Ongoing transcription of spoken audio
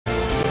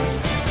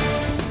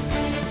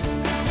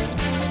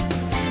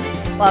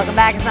Welcome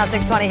back. It's now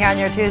 6:20 here on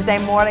your Tuesday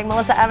morning.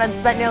 Melissa Evans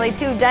spent nearly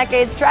 2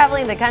 decades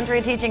traveling the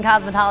country teaching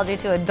cosmetology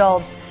to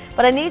adults,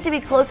 but a need to be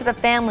closer to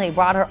family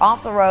brought her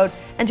off the road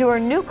and to her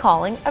new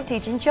calling of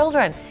teaching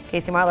children.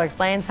 Casey Marler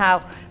explains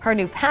how her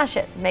new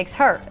passion makes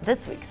her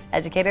this week's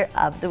Educator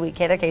of the Week.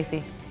 Hey there,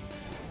 Casey.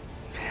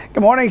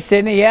 Good morning,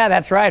 Sydney. Yeah,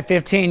 that's right.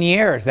 15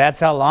 years. That's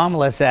how long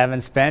Melissa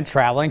Evans spent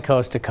traveling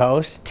coast to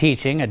coast,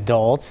 teaching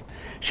adults.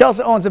 She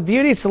also owns a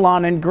beauty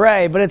salon in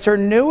Gray, but it's her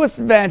newest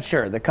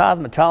venture, the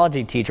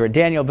cosmetology teacher at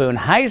Daniel Boone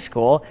High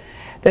School,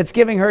 that's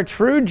giving her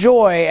true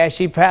joy as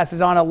she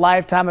passes on a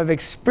lifetime of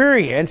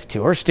experience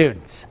to her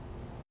students.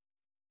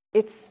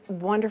 It's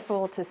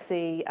wonderful to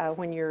see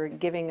when you're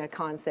giving a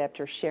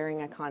concept or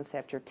sharing a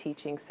concept or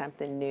teaching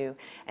something new,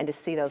 and to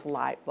see those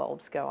light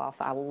bulbs go off.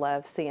 I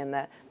love seeing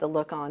the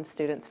look on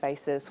students'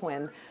 faces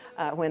when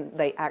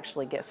they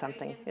actually get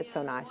something. It's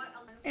so nice.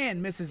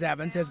 And Mrs.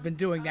 Evans has been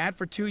doing that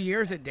for 2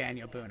 years at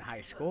Daniel Boone High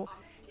School.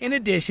 In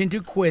addition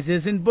to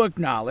quizzes and book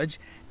knowledge,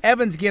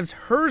 Evans gives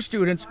her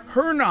students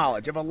her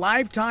knowledge of a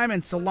lifetime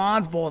in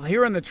salons both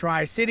here in the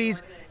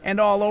Tri-Cities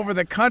and all over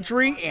the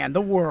country and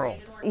the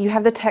world. You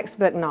have the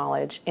textbook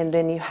knowledge, and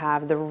then you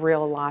have the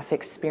real life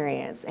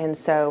experience. And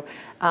so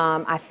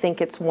I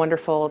think it's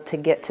wonderful to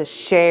get to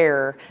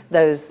share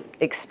those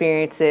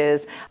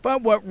experiences.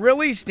 But what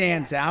really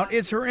stands out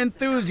is her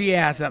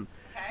enthusiasm,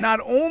 not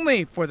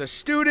only for the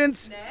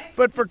students,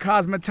 but for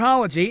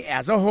cosmetology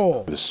as a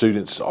whole. The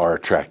students are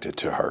attracted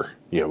to her.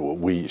 You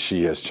know,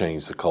 she has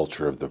changed the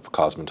culture of the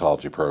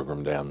cosmetology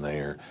program down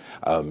there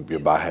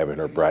by having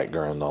her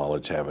background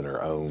knowledge, having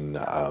her own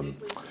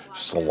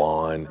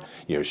salon.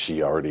 You know,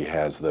 she already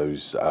has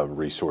those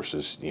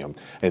resources,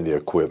 and the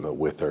equipment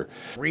with her.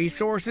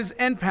 Resources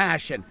and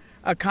passion,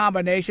 a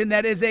combination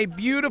that is a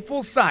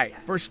beautiful sight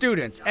for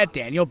students at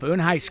Daniel Boone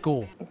High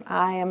School.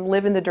 I am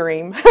living the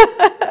dream.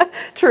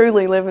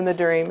 Truly living the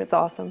dream. It's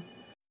awesome.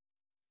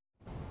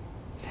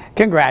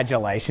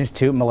 Congratulations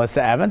to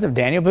Melissa Evans of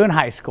Daniel Boone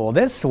High School,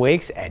 this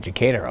week's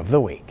Educator of the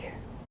Week.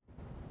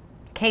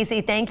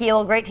 Casey, thank you.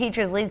 Well, great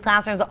teachers lead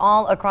classrooms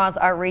all across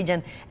our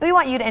region. And we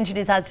want you to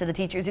introduce us to the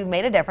teachers who've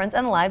made a difference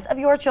in the lives of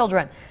your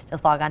children.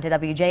 Just log on to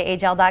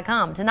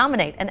WJHL.com to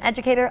nominate an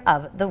Educator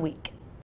of the Week.